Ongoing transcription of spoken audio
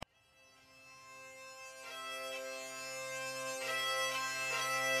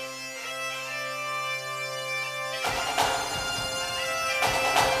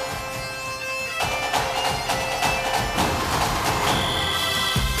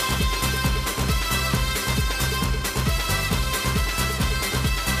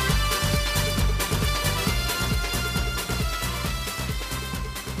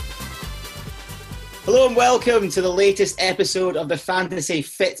Hello and welcome to the latest episode of the Fantasy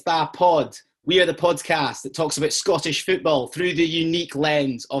Fitba Pod. We are the podcast that talks about Scottish football through the unique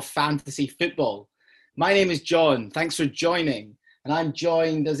lens of fantasy football. My name is John. Thanks for joining. And I'm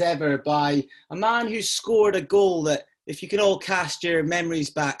joined as ever by a man who scored a goal that, if you can all cast your memories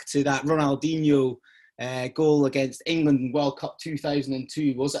back to that Ronaldinho goal against England in World Cup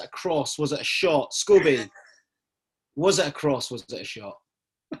 2002. Was it a cross? Was it a shot? Scobie, was it a cross? Was it a shot?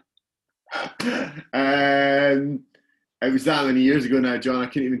 It was that many years ago now, John. I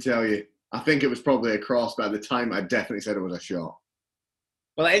couldn't even tell you. I think it was probably a cross, but at the time, I definitely said it was a shot.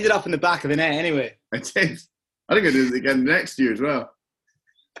 Well, it ended up in the back of the net anyway. I did. I think I did it again next year as well.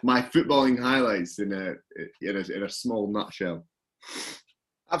 My footballing highlights in a small nutshell.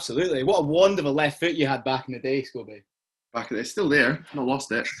 Absolutely. What a wand of a left foot you had back in the day, Scobie. It's still there. I've not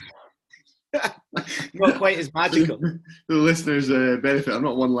lost it. Not quite as magical. For the listeners' benefit, I'm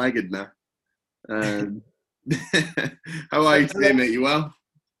not one-legged now. How are you today, mate? You well?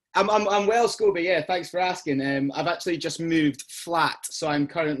 I'm well, Scobie. Yeah, thanks for asking. I've actually just moved flat, so I'm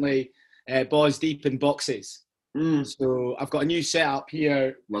currently balls deep in boxes. So I've got a new setup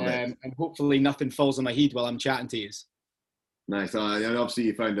here, and hopefully nothing falls on my head while I'm chatting to you. Nice. And obviously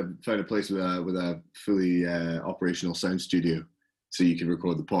you found a place with a fully operational sound studio, so you can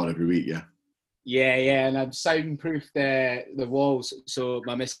record the pod every week. Yeah. Yeah, and I've soundproofed the walls so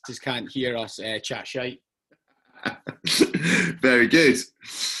my missus can't hear us chat shite. Very good.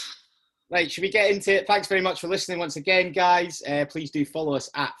 Right, should we get into it? Thanks very much for listening once again, guys. Please do follow us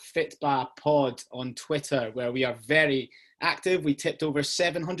at FitBarPod on Twitter, where we are very active. We tipped over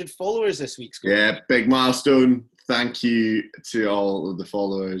 700 followers this week, Scott. Yeah, big milestone. Thank you to all of the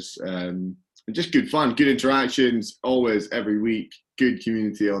followers. Just good fun, good interactions, always, every week. Good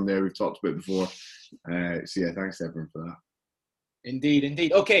community on there. We've talked about it before. So yeah, thanks to everyone for that.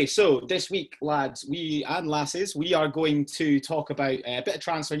 Indeed. Okay, so this week, lads, and lasses, we are going to talk about a bit of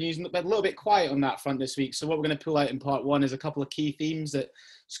transfer news, but a little bit quiet on that front this week. So what we're going to pull out in part one is a couple of key themes that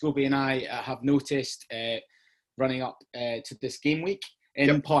Scobie and I have noticed running up to this game week.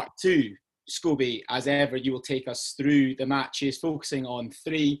 In part two, Scobie, as ever, you will take us through the matches, focusing on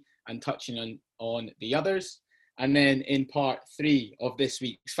three and touching on the others. And then in part three of this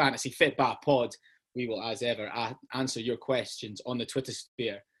week's Fantasy Fitba Pod, we will, as ever, answer your questions on the Twitter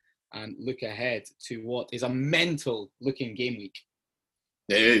sphere and look ahead to what is a mental-looking game week.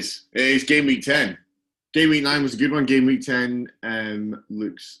 It is game week 10. Game week 9 was a good one. Game week 10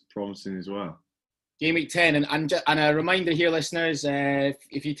 looks promising as well. Game week 10, and a reminder here, listeners,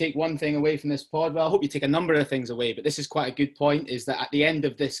 if you take one thing away from this pod, well, I hope you take a number of things away, but this is quite a good point, is that at the end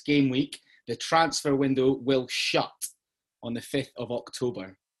of this game week, the transfer window will shut on the 5th of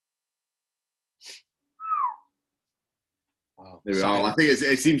October. Wow. There we are. I think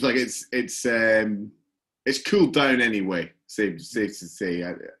it seems like it's cooled down anyway. Safe to say,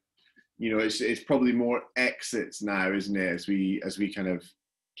 it's probably more exits now, isn't it? As we kind of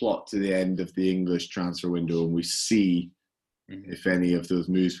plot to the end of the English transfer window, and we see if any of those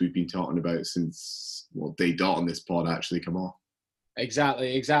moves we've been talking about since day dot on this pod actually come off.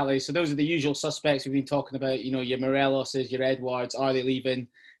 Exactly. So those are the usual suspects we've been talking about. You know, your Moreloses, your Edwards. Are they leaving?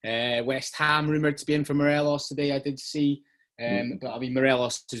 West Ham rumoured to be in for Morelos today, I did see. But I mean,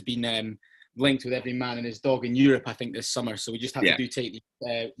 Morelos has been linked with every man and his dog in Europe, I think, this summer. So we just have to take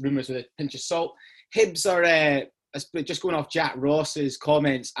the rumours with a pinch of salt. Hibs are, just going off Jack Ross's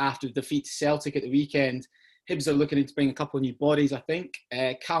comments after the defeat to Celtic at the weekend, Hibs are looking to bring a couple of new bodies, I think.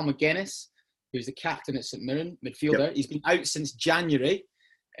 Cal McGuinness, who's the captain at St Mirren, midfielder. He's been out since January.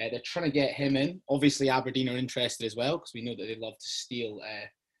 They're trying to get him in. Obviously, Aberdeen are interested as well, because we know that they love to steal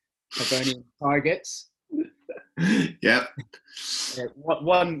Hibernian targets. Yep.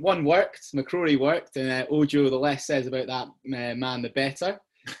 One worked, McCrory worked, and Ojo, the less says about that man, the better.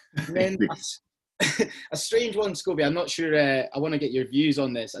 And then a strange one, Scobie. I'm not sure. I want to get your views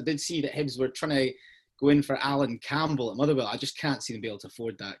on this. I did see that Hibs were trying to go in for Alan Campbell at Motherwell. I just can't see them be able to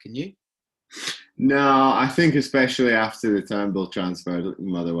afford that. Can you? No, I think especially after the Turnbull transfer,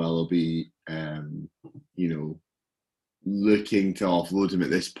 Motherwell will be, looking to offload him at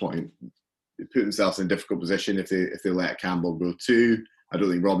this point. They put themselves in a difficult position if they let Campbell go too. I don't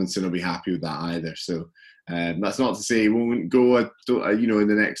think Robinson will be happy with that either. So that's not to say he won't go. In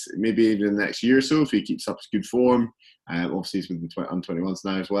the next, maybe even in the next year or so, if he keeps up his good form. Obviously, he's with the under-21s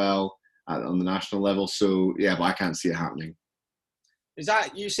now as well on the national level. So yeah, but I can't see it happening. Is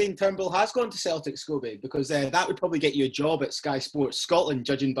that you saying Turnbull has gone to Celtic, Scobie? Because that would probably get you a job at Sky Sports Scotland,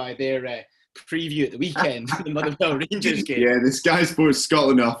 judging by their preview at the weekend for the Motherwell Rangers game. Yeah, the Sky Sports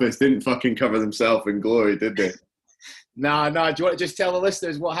Scotland office didn't fucking cover themselves in glory, did they? No. Do you want to just tell the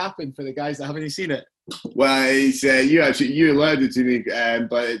listeners what happened for the guys that haven't seen it? Well, it's, you alluded to me,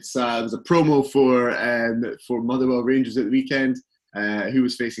 but it's there's a promo for Motherwell Rangers at the weekend. Who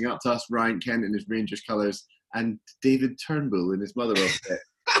was facing up to us? Ryan Kent in his Rangers colours and David Turnbull in his Motherwell kit.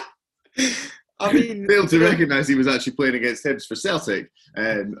 I mean, failed to recognise he was actually playing against Hibs for Celtic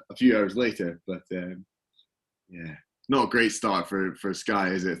a few hours later. But yeah, not a great start for Sky,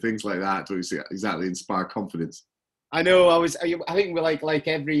 is it? Things like that don't exactly inspire confidence. I know. I think we're like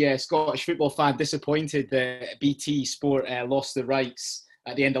every Scottish football fan, disappointed that BT Sport lost the rights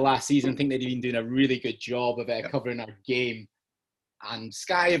at the end of last season. I think they've been doing a really good job of covering our game, and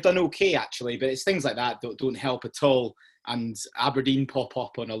Sky have done okay actually. But it's things like that don't help at all. And Aberdeen pop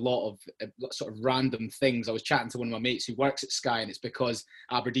up on a lot of sort of random things. I was chatting to one of my mates who works at Sky, and it's because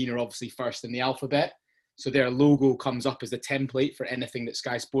Aberdeen are obviously first in the alphabet. So their logo comes up as the template for anything that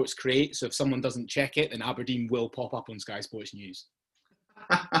Sky Sports create. So if someone doesn't check it, then Aberdeen will pop up on Sky Sports News.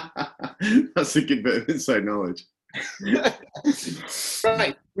 That's a good bit of inside knowledge.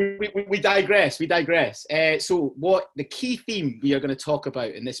 Right, we digress. So what the key theme we are going to talk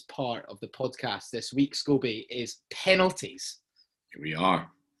about in this part of the podcast this week, Scobie, is penalties. Here we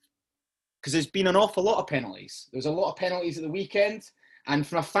are. Because there's been an awful lot of penalties. There's a lot of penalties at the weekend. And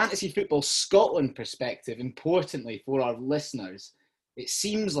from a Fantasy Football Scotland perspective, importantly for our listeners, it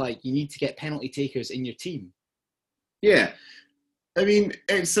seems like you need to get penalty takers in your team. Yeah. I mean,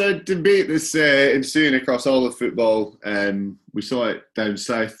 it's a debate that's ensuing across all of football. We saw it down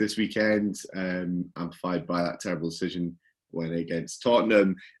south this weekend, amplified by that terrible decision when against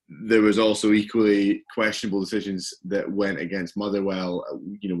Tottenham. There was also equally questionable decisions that went against Motherwell.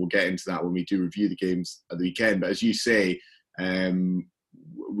 We'll get into that when we do review the games at the weekend. But as you say, I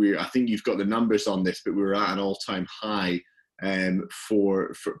think you've got the numbers on this, but we're at an all-time high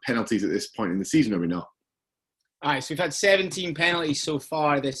for penalties at this point in the season, are we not? All right, so we've had 17 penalties so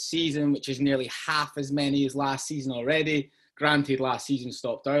far this season, which is nearly half as many as last season already. Granted, last season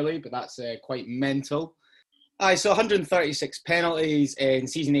stopped early, but that's quite mental. All right, so 136 penalties in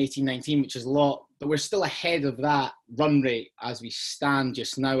season 18-19, which is a lot, but we're still ahead of that run rate as we stand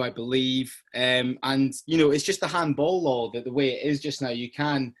just now, I believe. And, it's just the handball law that the way it is just now, you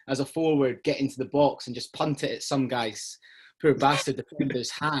can, as a forward, get into the box and just punt it at some guy's poor bastard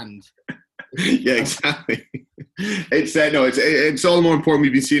defender's hand. Yeah, exactly. It's all the more important.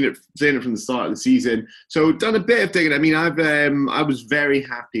 We've been saying it from the start of the season. So done a bit of digging. I mean, I was very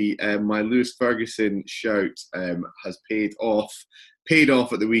happy. My Lewis Ferguson shout has paid off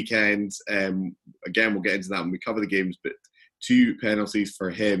at the weekend. Again, we'll get into that when we cover the games. But 2 penalties for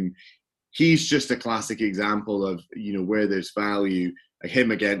him. He's just a classic example of where there's value. Like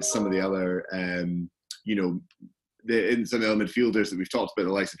him against some of the other some of the midfielders that we've talked about,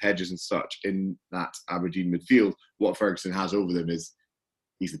 the likes of Hedges and such in that Aberdeen midfield. What Ferguson has over them is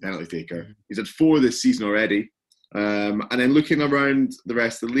he's the penalty taker. He's had 4 this season already. And then looking around the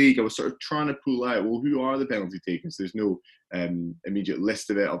rest of the league, I was sort of trying to pull out, well, who are the penalty takers? There's no immediate list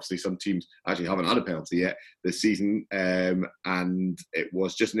of it. Obviously, some teams actually haven't had a penalty yet this season. And it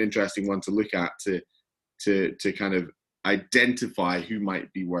was just an interesting one to look at to kind of identify who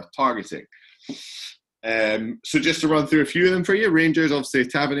might be worth targeting. So just to run through a few of them for you. Rangers, obviously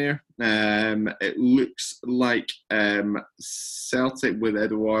Tavernier. It looks like Celtic with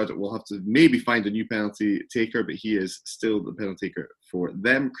Edouard will have to maybe find a new penalty taker, but he is still the penalty taker for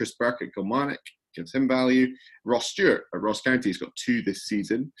them. Chris Burke at Kilmarnock gives him value. Ross Stewart at Ross County, he's got 2 this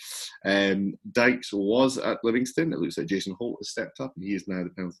season. Dykes was at Livingston. It looks like Jason Holt has stepped up, and he is now the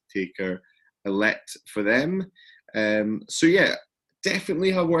penalty taker elect for them. So yeah,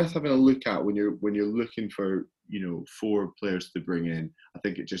 definitely worth having a look at when you're looking for 4 players to bring in. I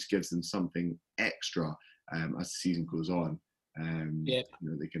think it just gives them something extra as the season goes on.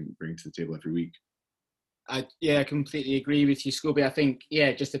 They can bring to the table every week. I completely agree with you, Scobie. I think,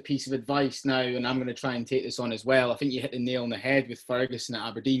 just a piece of advice now, and I'm going to try and take this on as well. I think you hit the nail on the head with Ferguson at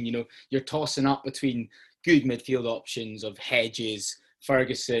Aberdeen. You're tossing up between good midfield options of Hedges,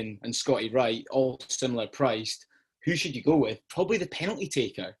 Ferguson and Scotty Wright, all similar priced. Who should you go with? Probably the penalty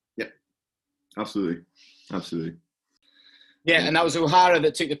taker. Yeah, absolutely. Yeah, and that was O'Hara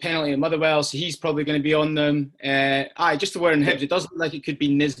that took the penalty at Motherwell, so he's probably going to be on them. Just to word in Hibs, it doesn't look like it could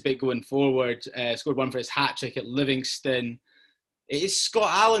be Nisbet going forward. Scored 1 for his hat-trick at Livingston. It is Scott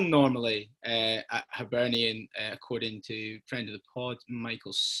Allen normally at Hibernian, according to friend of the pod,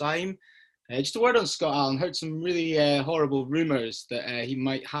 Michael Syme. Just a word on Scott Allen. Heard some really horrible rumours that he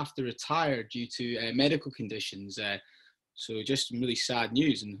might have to retire due to medical conditions. So just some really sad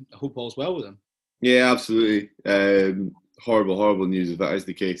news, and I hope all's well with him. Yeah, absolutely. Horrible news if that is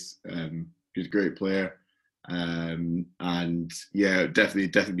the case. He's a great player. And yeah, definitely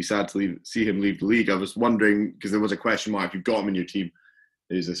be sad to see him leave the league. I was wondering, because there was a question mark if you've got him in your team.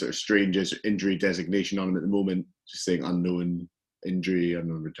 There's a sort of strange injury designation on him at the moment, just saying unknown injury,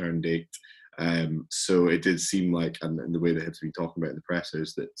 unknown return date. So it did seem like, and in the way that Hibs been talking about in the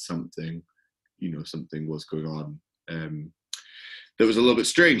pressers, that something was going on that was a little bit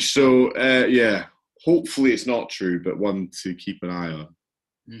strange. So yeah, hopefully it's not true, but one to keep an eye on.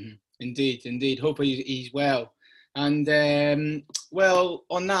 Mm-hmm. Indeed. Hopefully he's well. And well,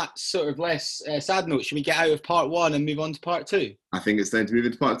 on that sort of less sad note, should we get out of part 1 and move on to part 2? I think it's time to move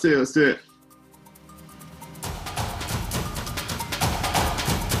into part 2. Let's do it.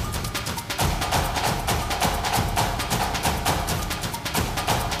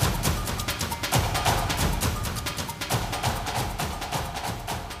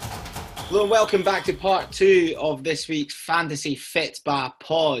 Hello and welcome back to part 2 of this week's Fantasy Fitba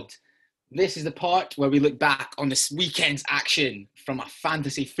pod. This is the part where we look back on this weekend's action from a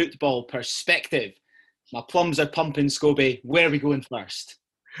fantasy football perspective. My plums are pumping, Scobie. Where are we going first?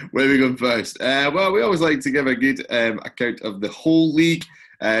 Well, we always like to give a good account of the whole league.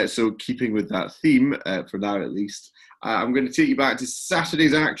 So keeping with that theme, for now at least, I'm going to take you back to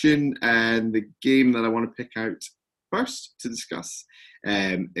Saturday's action, and the game that I want to pick out first to discuss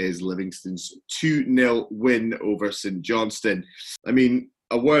is Livingston's 2-0 win over St Johnstone. I mean,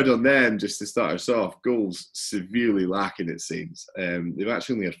 a word on them just to start us off. Goals severely lacking, it seems. They've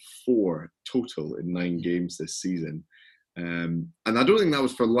actually only had 4 total in 9 games this season. And I don't think that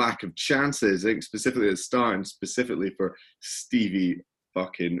was for lack of chances. I think specifically at the start, and specifically for Stevie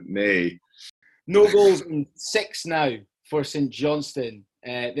fucking May. No goals in 6 now for St Johnstone.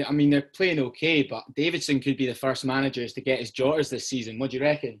 They're playing okay, but Davidson could be the first managers to get his jotters this season. What do you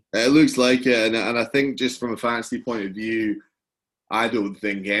reckon? It looks like it, and I think just from a fantasy point of view, I don't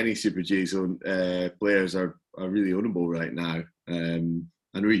think any Super J's players are really ownable right now.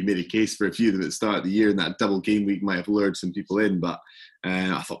 I know you made a case for a few of them at the start of the year, and that double game week might have lured some people in, but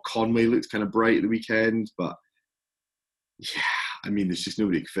I thought Conway looked kind of bright at the weekend, but yeah, I mean, there's just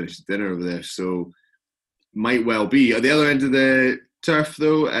nobody who can finish the dinner over there, so might well be. At the other end of the turf,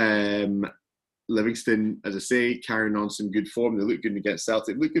 though, Livingston, as I say, carrying on some good form. They look good against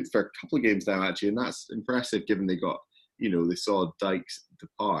Celtic. They look good for a couple of games now, actually, and that's impressive given they saw Dykes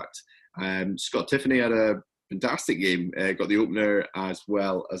depart. Scott Tiffany had a fantastic game. Got the opener as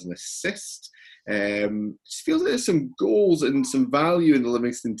well as an assist. Just feels like there's some goals and some value in the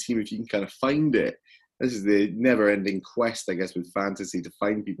Livingston team if you can kind of find it. This is the never-ending quest, I guess, with fantasy to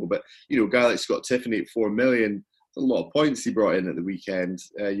find people. But, a guy like Scott Tiffany at 4 million, a lot of points he brought in at the weekend.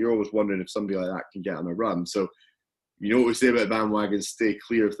 You're always wondering if somebody like that can get on a run. So, what we say about bandwagons, stay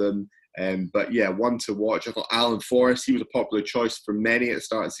clear of them. But yeah, one to watch. I thought Alan Forrest, he was a popular choice for many at the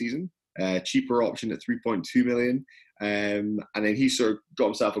start of the season. Cheaper option at 3.2 million. And then he sort of got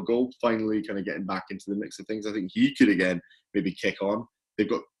himself a goal, finally kind of getting back into the mix of things. I think he could again maybe kick on. They've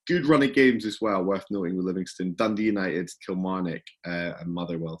got good run of games as well, worth noting with Livingston. Dundee United, Kilmarnock, and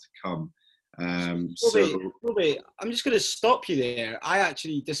Motherwell to come. Robbie, I'm just going to stop you there. I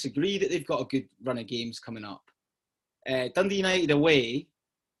actually disagree that they've got a good run of games coming up. Dundee United away.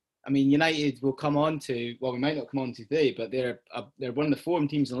 I mean, United will come on to, well, we might not come on to today, but they're one of the form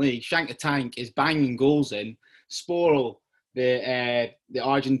teams in the league. Shank the Tank is banging goals in. Sporl, the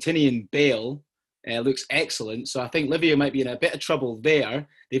Argentinian Bale, looks excellent. So I think Livia might be in a bit of trouble there.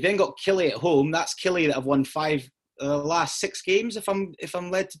 They've then got Killy at home. That's Killy that have won 5 last 6 games, if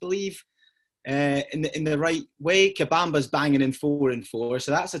I'm led to believe, in the right way. Kabamba's banging in 4 and 4, so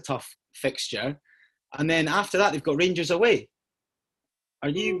that's a tough fixture. And then after that, they've got Rangers away. Are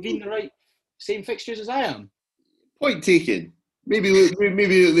you reading the right same fixtures as I am? Point taken. Maybe look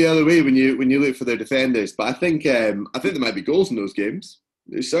the other way when you look for their defenders. But I think there might be goals in those games.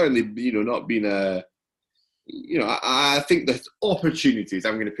 There's certainly not been a. I think there's opportunities.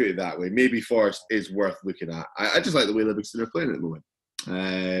 I'm going to put it that way. Maybe Forest is worth looking at. I just like the way Livingston are playing at the moment.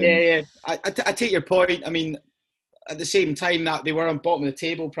 Yeah. I take your point. I mean, at the same time that they were on bottom of the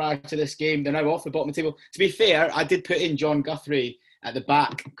table prior to this game, they're now off the bottom of the table. To be fair, I did put in John Guthrie at the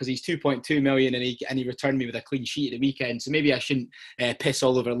back because he's 2.2 million and he returned me with a clean sheet at the weekend. So maybe I shouldn't piss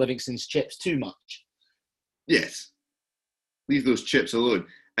all over Livingston's chips too much. Yes. Leave those chips alone.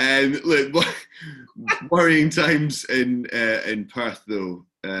 Look, worrying times in Perth, though.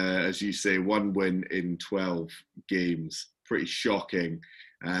 As you say, 1 win in 12 games. Pretty shocking.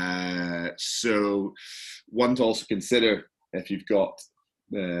 So one to also consider if you've got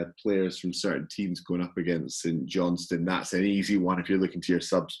players from certain teams going up against St Johnstone. That's an easy one if you're looking to your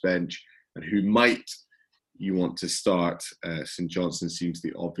subs bench and who might you want to start. St Johnstone seems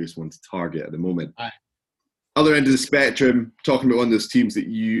the obvious one to target at the moment. Other end of the spectrum, talking about one of those teams that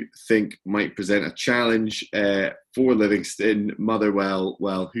you think might present a challenge for Livingston, Motherwell.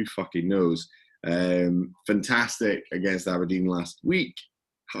 Well, who fucking knows? Fantastic against Aberdeen last week.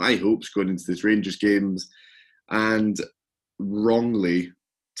 High hopes going into this Rangers games, and wrongly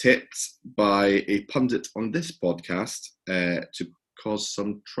tipped by a pundit on this podcast to cause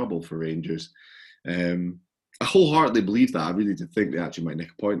some trouble for Rangers. I wholeheartedly believe that. I really did think they actually might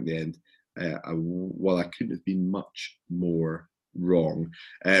nick a point in the end. While I couldn't have been much more wrong.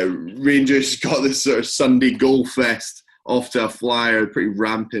 Rangers got this sort of Sunday goal fest off to a flyer, pretty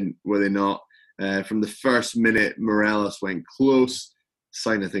rampant, were they not? From the first minute, Morelos went close,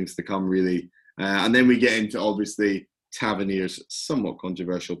 sign of things to come, really. And then we get into, obviously, Tavernier's somewhat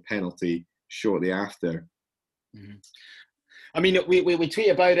controversial penalty shortly after. Mm-hmm. I mean, we tweet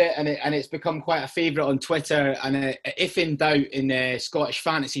about it, and it's become quite a favourite on Twitter. And if in doubt in Scottish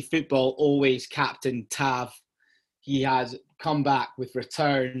fantasy football, always captain Tav. He has come back with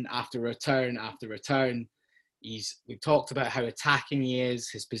return after return after return. We've talked about how attacking he is,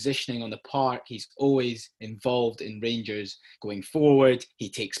 his positioning on the park. He's always involved in Rangers going forward. He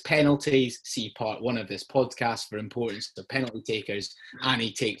takes penalties. See part 1 of this podcast for importance of penalty takers, and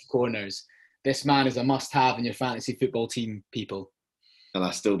he takes corners. This man is a must-have in your fantasy football team, people. And I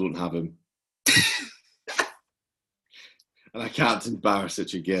still don't have him. And I can't embarrass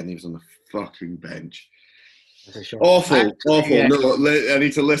it again. He was on the fucking bench. Awful. Yeah. No, I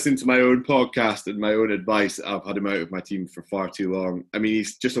need to listen to my own podcast and my own advice. I've had him out of my team for far too long. I mean,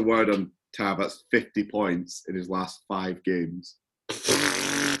 he's just a word on Tav. That's 50 points in his last 5 games.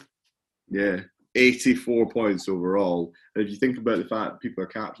 Yeah, 84 points overall. And if you think about the fact people are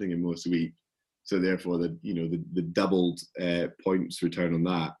captaining him most week, so therefore the doubled points return on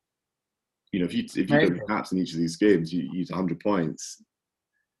that. If you don't captain each of these games, you use 100 points,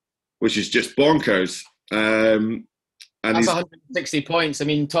 which is just bonkers. And that's 160 points. I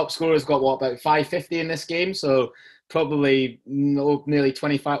mean, top scorer's got about 550 in this game, so probably nearly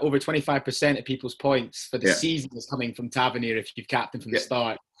 25% of people's points for the season is coming from Tavernier if you've captained from the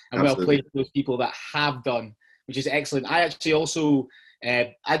start. And absolutely. Well played for those people that have done, which is excellent. I actually also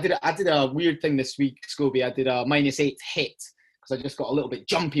I did a weird thing this week, Scobie. I did a -8 hit because I just got a little bit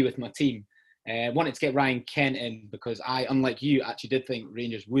jumpy with my team. Wanted to get Ryan Kent in because I, unlike you, actually did think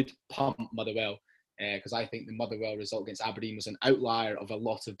Rangers would pump Motherwell. Because I think the Motherwell result against Aberdeen was an outlier of a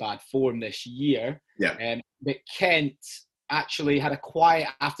lot of bad form this year. Yeah. But Kent actually had a quiet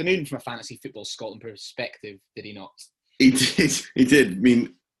afternoon from a fantasy football Scotland perspective, did he not? He did. I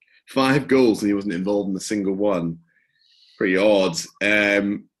mean, 5 goals and he wasn't involved in a single one. Pretty odd.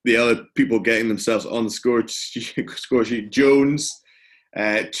 The other people getting themselves on the score sheet, Jones,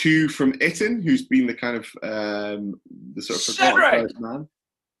 2 from Itten, who's been the kind of the sort of forgotten first man.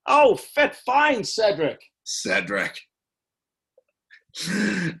 Oh, fine, Cedric.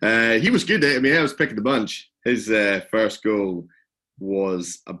 He was good. I mean, I was picking the bunch. His first goal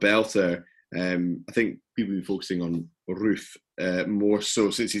was a belter. I think people have been focusing on Ruth more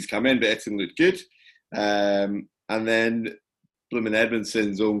so since he's come in, but Itten looked good. And then Bloomin'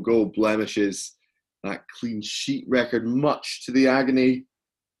 Edmondson's own goal blemishes that clean sheet record, much to the agony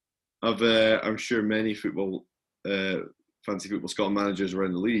of, I'm sure, many fantasy football Scotland managers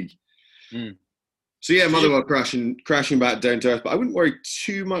around the league. Mm. So yeah, Motherwell crashing back down to earth. But I wouldn't worry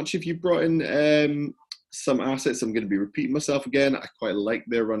too much if you brought in some assets. I'm going to be repeating myself again. I quite like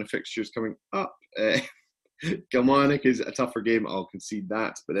their run of fixtures coming up. Kilmarnock is a tougher game, I'll concede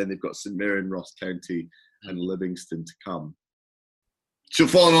that. But then they've got St Mirren, Ross County and Livingston to come. So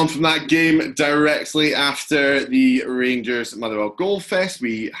following on from that game, directly after the Rangers Motherwell Goal Fest,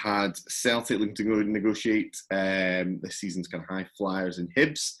 we had Celtic looking to go negotiate this season's kind of high flyers and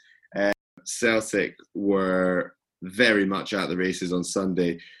Hibs. Celtic were very much at the races on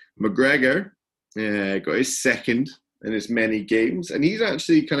Sunday. McGregor got his second in as many games, and he's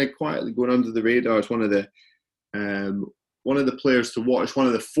actually kind of quietly going under the radar as one of the players to watch, one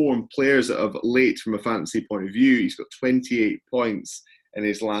of the form players of late from a fantasy point of view. He's got 28 points in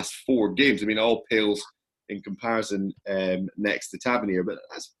his last 4 games. I mean, all pales in comparison next to Tavernier, but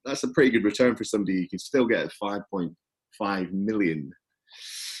that's a pretty good return for somebody you can still get at 5.5 million.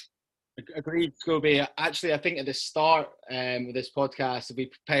 Agreed, Scobie. Actually, I think at the start of this podcast, if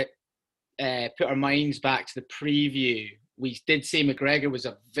we put our minds back to the preview, we did say McGregor was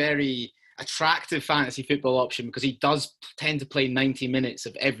a very attractive fantasy football option because he does tend to play 90 minutes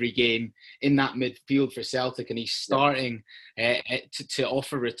of every game in that midfield for Celtic, and he's starting to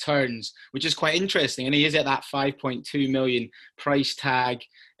offer returns, which is quite interesting. And he is at that 5.2 million price tag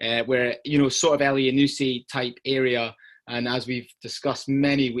where, sort of Elyounoussi type area And as we've discussed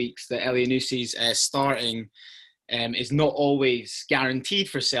many weeks, that Elyounoussi's starting is not always guaranteed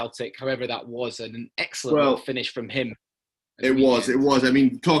for Celtic. However, that was an excellent finish from him. It was. I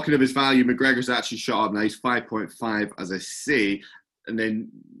mean, talking of his value, McGregor's actually shot up now. He's 5.5, as I say. And then,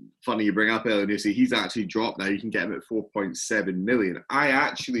 funny you bring up Elyounoussi, he's actually dropped now. You can get him at 4.7 million. I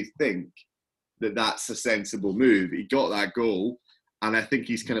actually think that that's a sensible move. He got that goal, and I think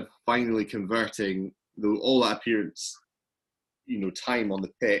he's kind of finally converting all that appearance, time on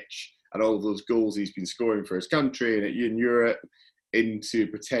the pitch and all of those goals he's been scoring for his country and in Europe into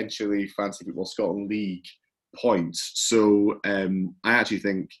potentially Fantasy Football Scotland League points. So I actually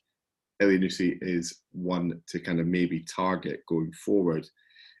think Elyounoussi is one to kind of maybe target going forward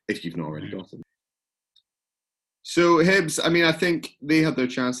if you've not already got him. So Hibs, I mean, I think they had their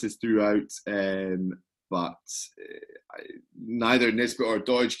chances throughout, but neither Nisbet or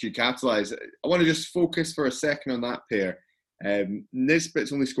Doidge could capitalise. I want to just focus for a second on that pair.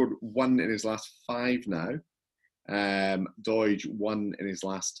 Nisbet's only scored 1 in his last 5 now. Doidge 1 in his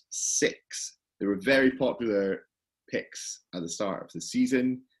last 6. They were very popular picks at the start of the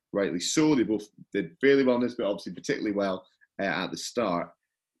season, rightly so. They both did fairly well, Nisbet obviously particularly well at the start.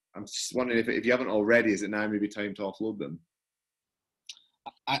 I'm just wondering if you haven't already, is it now maybe time to offload them?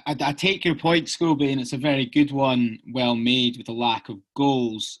 I take your point, Scobie, and it's a very good one, well made with a lack of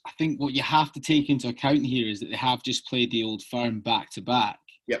goals. I think what you have to take into account here is that they have just played the Old Firm back-to-back.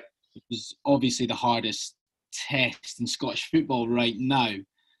 Yep. Which is obviously the hardest test in Scottish football right now.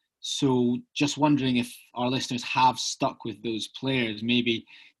 So just wondering if our listeners have stuck with those players. Maybe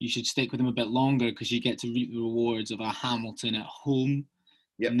you should stick with them a bit longer because you get to reap the rewards of a Hamilton at home.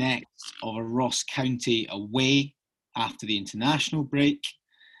 Yep. Next, of a Ross County away after the international break.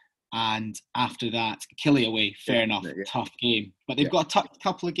 And after that, Killie away. Fair enough. Yeah. Tough game. But they've got a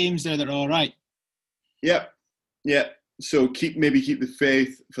couple of games there that are all right. Yep. Yeah. So keep the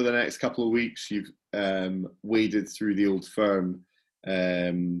faith for the next couple of weeks. You've waded through the Old Firm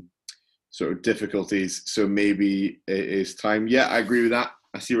sort of difficulties. So maybe it is time. Yeah, I agree with that.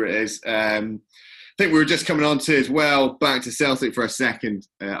 I see where it is. I think we were just coming on to as well, back to Celtic for a second.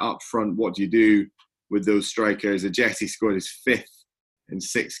 Up front, what do you do with those strikers? Ajeti scored his 5th in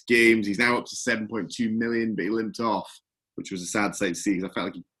 6 games. He's now up to 7.2 million, but he limped off, which was a sad sight to see because I felt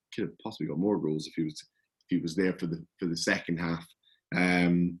like he could have possibly got more goals if he was there for the second half.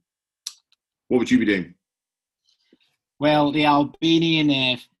 What would you be doing? Well, the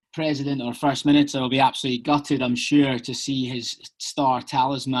Albanian president or first minister will be absolutely gutted, I'm sure, to see his star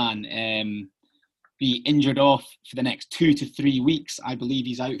talisman be injured off for the next 2 to 3 weeks. I believe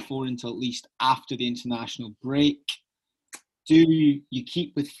he's out for until at least after the international break. Do you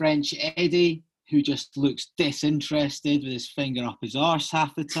keep with French Eddie, who just looks disinterested with his finger up his arse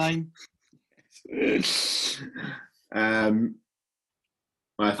half the time? I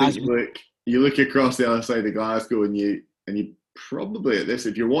think you look across the other side of Glasgow and you probably at this,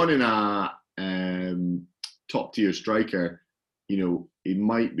 if you're wanting a top tier striker, he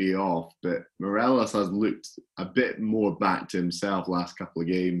might be off, but Morelos has looked a bit more back to himself last couple of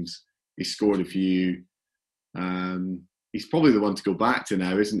games. He scored a few. He's probably the one to go back to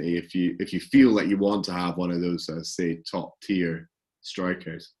now, isn't he? If you feel like you want to have one of those, say, top tier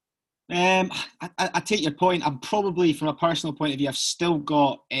strikers. I take your point. I'm probably, from a personal point of view, I've still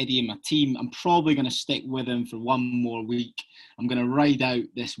got Eddie in my team. I'm probably going to stick with him for 1 more week. I'm going to ride out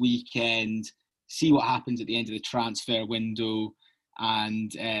this weekend, see what happens at the end of the transfer window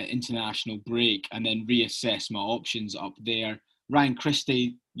and international break, and then reassess my options up there. Ryan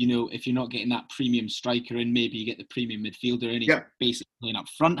Christie, if you're not getting that premium striker in, maybe you get the premium midfielder in. He's basically playing up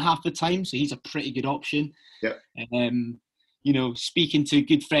front half the time, so he's a pretty good option. Yep. Speaking to a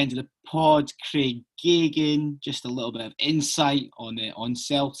good friend of the pod, Craig Gagan, just a little bit of insight on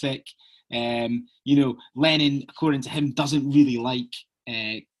Celtic. Lennon, according to him, doesn't really like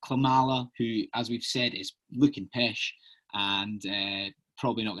Klimala, who, as we've said, is looking pish and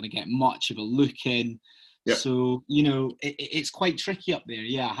probably not going to get much of a look in. Yep. So, it's quite tricky up there.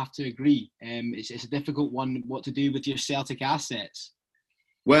 Yeah, I have to agree. It's a difficult one, what to do with your Celtic assets.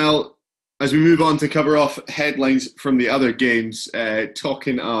 Well, as we move on to cover off headlines from the other games,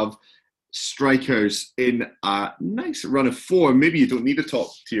 talking of strikers in a nice run of form, maybe you don't need a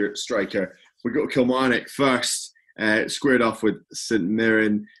top-tier striker. We got Kilmarnock first, squared off with St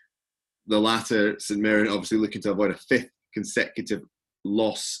Mirren. The latter, St Mirren, obviously looking to avoid a 5th consecutive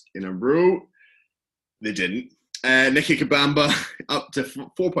loss in a row. They didn't. Nicky Kabamba up to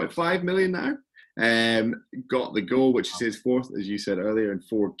 4.5 million now. Got the goal, which is his 4th, as you said earlier, in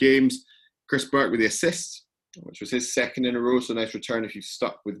 4 games. Chris Burke with the assist, which was his 2nd in a row. So nice return if you've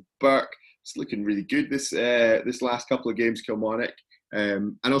stuck with Burke. it's looking really good this last couple of games, Kilmarnock.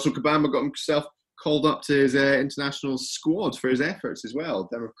 And also Kabamba got himself called up to his international squad for his efforts as well.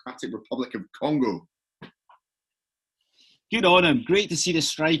 Democratic Republic of Congo. Good on him. Great to see the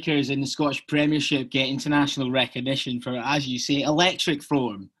strikers in the Scottish Premiership get international recognition for, as you say, electric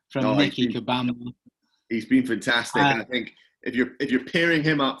form from Nicky Kabamba. He's been fantastic. I think if you're pairing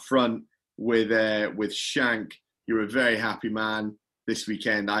him up front with Shank, you're a very happy man this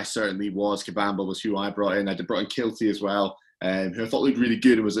weekend. I certainly was. Kabamba was who I brought in. I brought in Kilty as well, who I thought looked really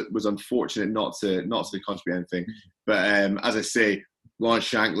good and was unfortunate not to contribute anything. But as I say, Lawrence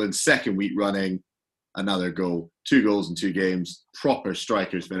Shankland's second week running, another goal. 2 goals in 2 games. Proper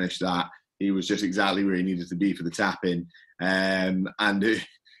strikers finish that. He was just exactly where he needed to be for the tap-in. And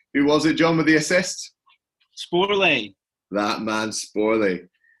who was it, John, with the assist? Sporley. That man, Sporley.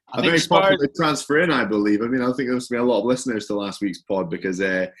 A very popular transfer in, I believe. I mean, I think there must be a lot of listeners to last week's pod because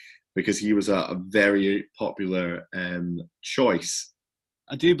he was a very popular choice.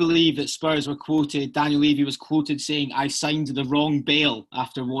 I do believe that Spurs were quoted, Daniel Levy was quoted saying, "I signed the wrong Bale"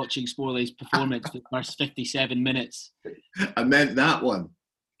 after watching Sporley's performance for the first 57 minutes. I meant that one.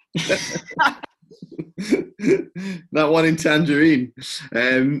 That one in Tangerine.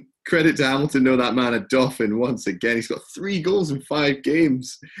 Credit to Hamilton, know that man a Dauphin once again. He's got 3 goals in 5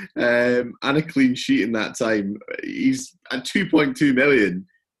 games and a clean sheet in that time. He's at 2.2 million.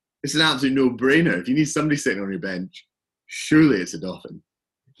 It's an absolute no-brainer. If you need somebody sitting on your bench, surely it's a Dauphin.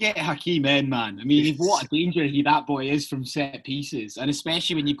 Get Hakeem in, man. I mean, what a danger that boy is from set pieces. And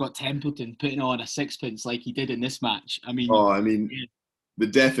especially when you've got Templeton putting on a sixpence like he did in this match. I mean, the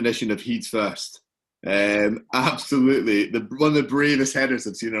definition of heat first. Absolutely. One of the bravest headers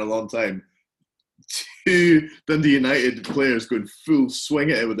I've seen in a long time. 2 Dundee United players going full swing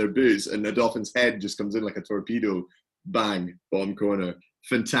at it with their boots, and the Dolphin's head just comes in like a torpedo. Bang, bottom corner.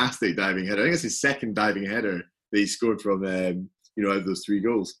 Fantastic diving header. I think it's his second diving header that he scored from out of those 3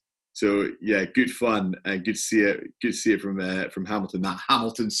 goals. So yeah, good fun and good to see it. Good to see it from Hamilton. That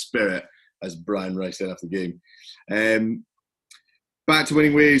Hamilton spirit, as Brian Rice said after the game. Back to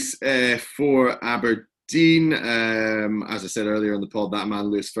winning ways for Aberdeen. As I said earlier on the pod, that man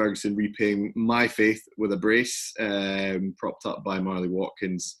Lewis Ferguson repaying my faith with a brace, propped up by Marley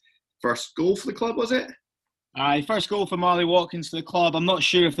Watkins. First goal for the club, was it? First goal for Marley Watkins for the club. I'm not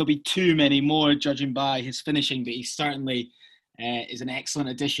sure if there'll be too many more, judging by his finishing, but he certainly is an excellent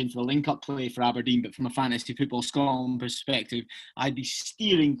addition for the link-up play for Aberdeen. But from a Fantasy Football Scotland perspective, I'd be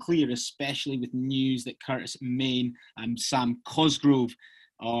steering clear, especially with news that Curtis Main and Sam Cosgrove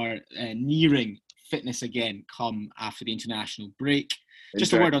are nearing fitness again come after the international break.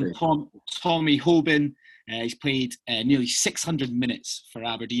 Just a word on Tommy Hoban. He's played nearly 600 minutes for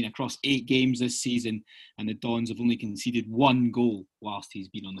Aberdeen across 8 games this season, and the Dons have only conceded 1 goal whilst he's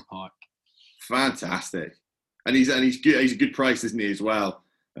been on the park. Fantastic. And he's good. He's a good price, isn't he, as well?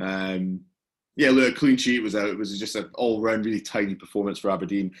 Look, clean sheet was out. It was just an all-round really tidy performance for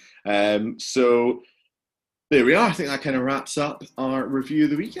Aberdeen. So there we are. I think that kind of wraps up our review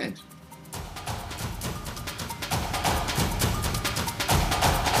of the weekend.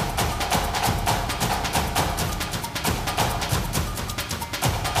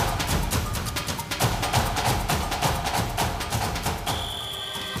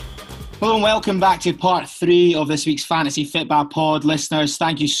 Hello and welcome back to part 3 of this week's Fantasy Football Pod. Listeners,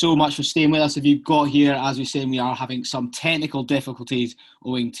 thank you so much for staying with us. If you've got here, as we're saying, we are having some technical difficulties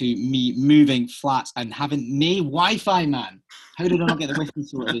owing to me moving flats and having no Wi-Fi, man. How did I not get the Wi-Fi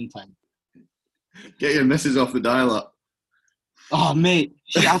sorted in time? Get your missus off the dial-up. Oh, mate.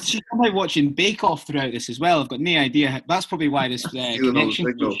 She's probably watching Bake Off throughout this as well. I've got no idea. That's probably why this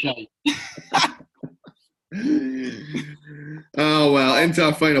connection is shy. Oh well, into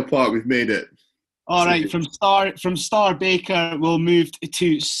our final part, we've made it. All right, from Star Baker, we'll move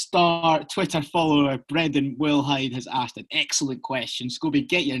to Star Twitter follower Brendan Wilhide has asked an excellent question. Scobie,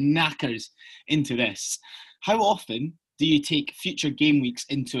 get your knackers into this. How often do you take future game weeks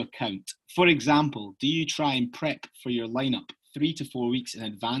into account? For example, do you try and prep for your lineup 3 to 4 weeks in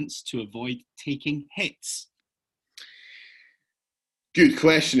advance to avoid taking hits? Good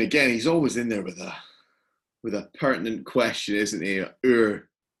question. Again, he's always in there with a pertinent question, isn't he?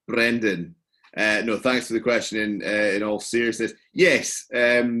 Brendan. No, thanks for the question in all seriousness. Yes,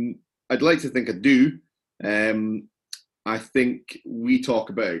 I'd like to think I do. I think we talk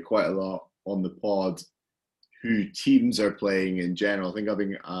about it quite a lot on the pod, who teams are playing in general. I think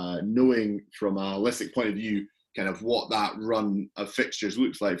having knowing from a holistic point of view kind of what that run of fixtures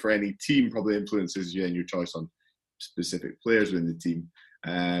looks like for any team probably influences you and your choice on specific players within the team.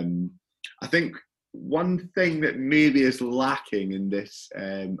 I think one thing that maybe is lacking in this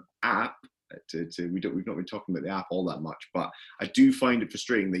app we've not been talking about the app all that much, but I do find it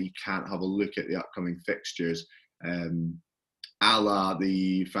frustrating that you can't have a look at the upcoming fixtures, a la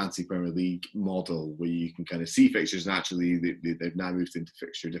the Fantasy Premier League model, where you can kind of see fixtures, and actually they've now moved into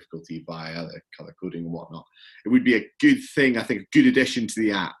fixture difficulty via the colour coding and whatnot. It would be a good thing, I think, a good addition to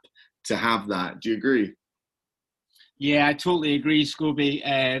the app to have that. Do you agree? Yeah, I totally agree, Scobie.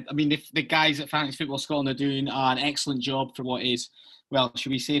 I mean, the guys at Fantasy Football Scotland are doing an excellent job for what is, well,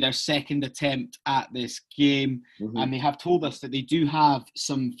 should we say, their second attempt at this game. Mm-hmm. And they have told us that they do have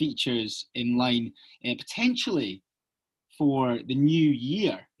some features in line, potentially for the new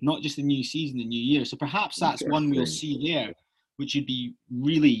year, not just the new season, the new year. So perhaps that's one we'll see there, which would be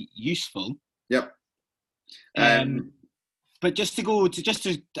really useful. Yep. But just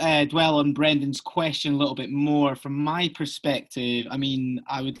to dwell on Brendan's question a little bit more, from my perspective, I mean,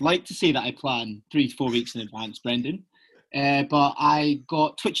 I would like to say that I plan 3 to 4 weeks in advance, Brendan, but I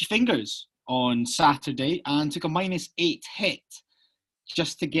got twitchy fingers on Saturday and took a -8 hit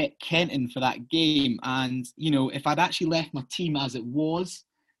just to get Kent in for that game. And, you know, if I'd actually left my team as it was,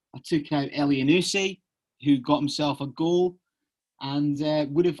 I took out Elyounoussi, who got himself a goal, and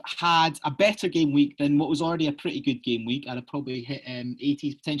would have had a better game week than what was already a pretty good game week. I'd have probably hit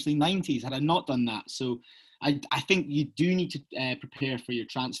 80s, potentially 90s, had I not done that. So I think you do need to prepare for your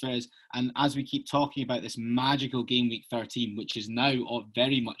transfers. And as we keep talking about this magical game week 13, which is now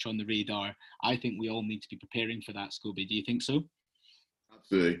very much on the radar, I think we all need to be preparing for that, Scobie. Do you think so?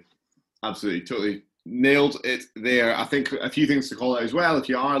 Absolutely, totally nailed it there. I think a few things to call out as well. If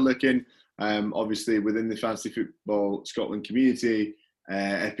you are looking, obviously within the Fantasy Football Scotland community,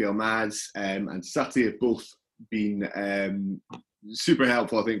 FPL Mads and Sutty have both been super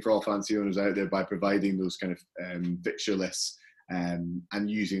helpful, I think, for all fantasy owners out there by providing those kind of fixture lists and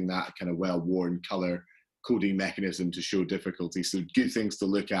using that kind of well-worn colour coding mechanism to show difficulty. So good things to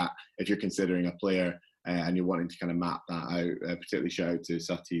look at if you're considering a player and you're wanting to kind of map that out. Particularly shout out to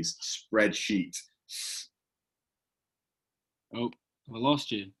Sutty's spreadsheet. Oh, we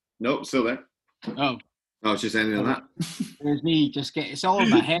lost you. Nope, still there. Oh. I was just ending on that. There's me, it's all in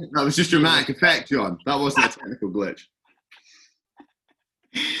my head. That was just dramatic effect, John. That wasn't a technical glitch.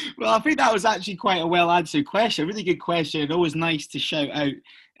 Well, I think that was actually quite a well-answered question. A really good question. Always nice to shout out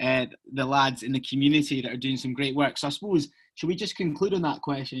the lads in the community that are doing some great work. So I suppose, should we just conclude on that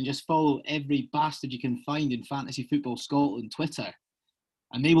question and just follow every bastard you can find in Fantasy Football Scotland Twitter,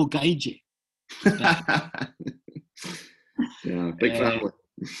 and they will guide you. Yeah, big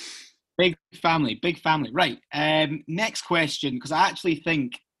family. Big family. Right. Next question, because I actually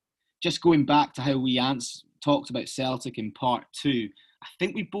think, just going back to how we talked about Celtic in part 2, I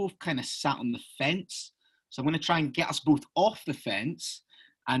think we both kind of sat on the fence. So I'm going to try and get us both off the fence.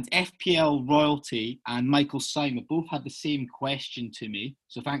 And FPL Royalty and Michael Simon both had the same question to me.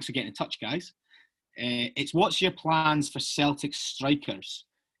 So thanks for getting in touch, guys. It's, what's your plans for Celtic strikers?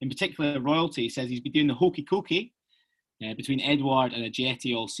 In particular, Royalty says he's been doing the hokey cokey between Edouard and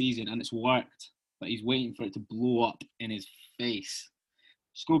Ajeti all season, and it's worked, but he's waiting for it to blow up in his face.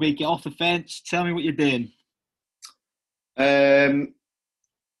 Scobie, get off the fence. Tell me what you're doing.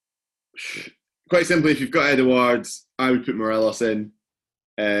 Quite simply, if you've got Edouard, I would put Morelos in.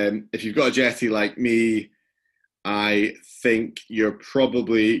 If you've got a Jetty like me, I think you're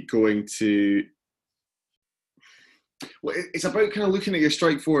probably going to... Well, it's about kind of looking at your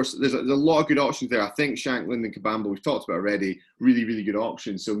strike force. There's a lot of good options there. I think Shankland and Kabamba, we've talked about already, really, really good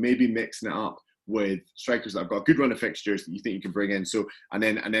options. So maybe mixing it up with strikers that have got a good run of fixtures that you think you can bring in. So and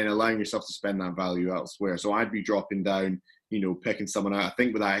then allowing yourself to spend that value elsewhere. So I'd be dropping down, picking someone out. I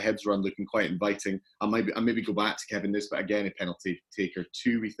think with that Hibs run looking quite inviting, I maybe go back to Kevin Nisbet again, a penalty taker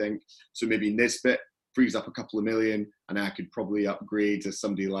too, we think. So maybe Nisbet frees up a couple of million, and I could probably upgrade to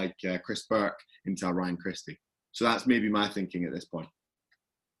somebody like Chris Burke into a Ryan Christie. So that's maybe my thinking at this point.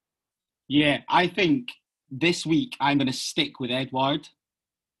 Yeah, I think this week I'm going to stick with Edouard.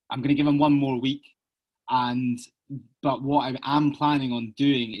 I'm going to give him one more week. But what I am planning on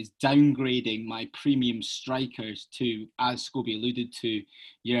doing is downgrading my premium strikers to, as Scobie alluded to,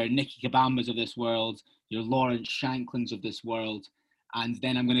 your Nicky Kabambas of this world, your Lawrence Shanklands of this world. And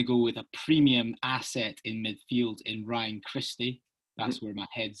then I'm going to go with a premium asset in midfield in Ryan Christie. That's where my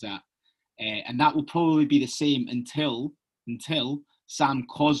head's at. And that will probably be the same until Sam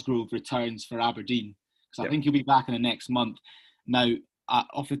Cosgrove returns for Aberdeen. Because I think he'll be back in the next month. Now,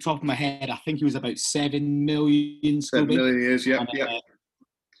 off the top of my head, I think he was about 7 million. 7 million years, yeah.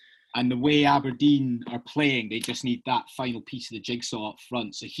 And the way Aberdeen are playing, they just need that final piece of the jigsaw up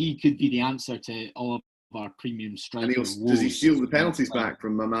front. So he could be the answer to all of our premium strikers. And does he steal the penalties back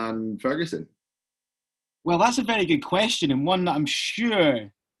from my man Ferguson? Well, that's a very good question, and one that I'm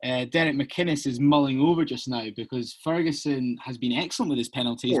sure Derek McInnes is mulling over just now because Ferguson has been excellent with his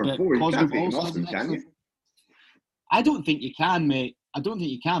penalties, 4 and but 4. You can't Cosgrove take him also off has them, an can excellent. you? I don't think you can, mate. I don't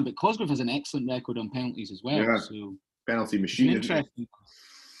think you can, but Cosgrove has an excellent record on penalties as well. Yeah. So Penalty it's an machine. Isn't it? interesting.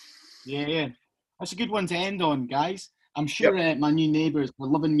 Yeah. That's a good one to end on, guys. I'm sure my new neighbours were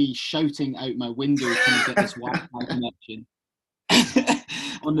loving me shouting out my window trying to get this Wi-Fi connection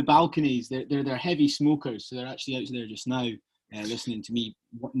on the balconies. They're heavy smokers, so they're actually out there just now listening to me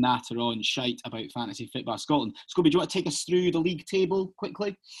natter on shite about Fantasy Football Scotland. Scobie, do you want to take us through the league table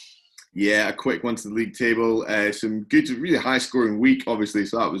quickly? Yeah, a quick one to the league table. Some good, really high-scoring week, obviously,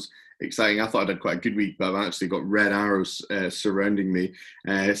 so that was exciting. I thought I'd had quite a good week, but I've actually got red arrows surrounding me.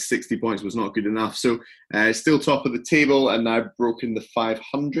 60 points was not good enough. So still top of the table and now broken the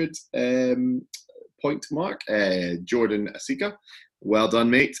 500 point mark. Jordan Asika, well done,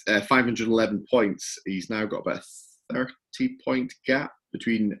 mate. 511 points. He's now got about a 30-point gap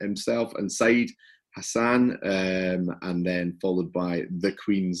between himself and Said Hassan, and then followed by the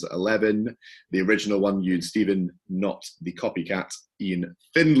Queen's 11, the original one, you and Stephen, not the copycat, Ian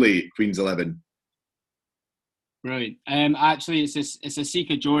Findlay, Queen's 11. Right. Actually, it's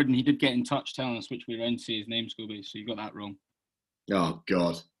Asika Jordan. He did get in touch telling us which way around to say his name, Scobie, so you got that wrong. Oh,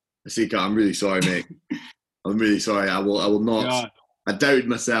 God. Asika, I'm really sorry, mate. I'm really sorry. I will not. God. I doubted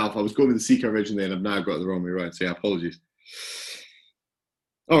myself. I was going with Asika originally, and I've now got it the wrong way around, so yeah, apologies.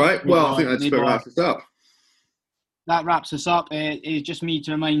 All right, well, I think that's about wraps us up. That wraps us up. It's just me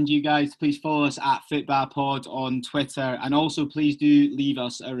to remind you guys to please follow us at FootballPod on Twitter, and also please do leave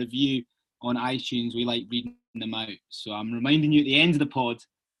us a review on iTunes. We like reading them out. So I'm reminding you at the end of the pod,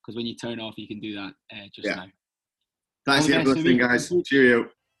 because when you turn off, you can do that now. Thanks for listening, guys. Cheerio.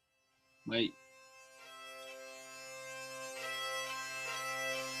 Right.